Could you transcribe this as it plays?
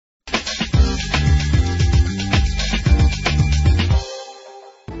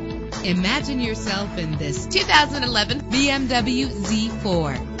Imagine yourself in this 2011 BMW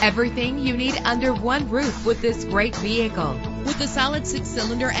Z4. Everything you need under one roof with this great vehicle. With a solid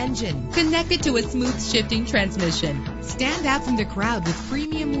 6-cylinder engine connected to a smooth shifting transmission. Stand out from the crowd with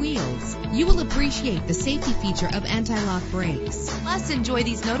premium wheels. You will appreciate the safety feature of anti-lock brakes. Plus, enjoy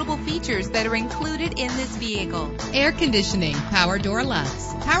these notable features that are included in this vehicle: air conditioning, power door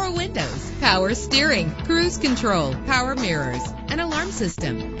locks, power windows, power steering, cruise control, power mirrors, an alarm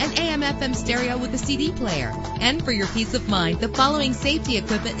system, an AM/FM stereo with a CD player. And for your peace of mind, the following safety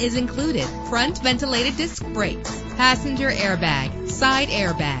equipment is included: front ventilated disc brakes, passenger airbag, side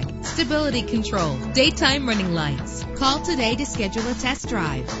airbag, stability control, daytime running lights. Call today to schedule a test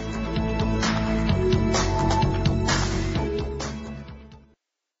drive.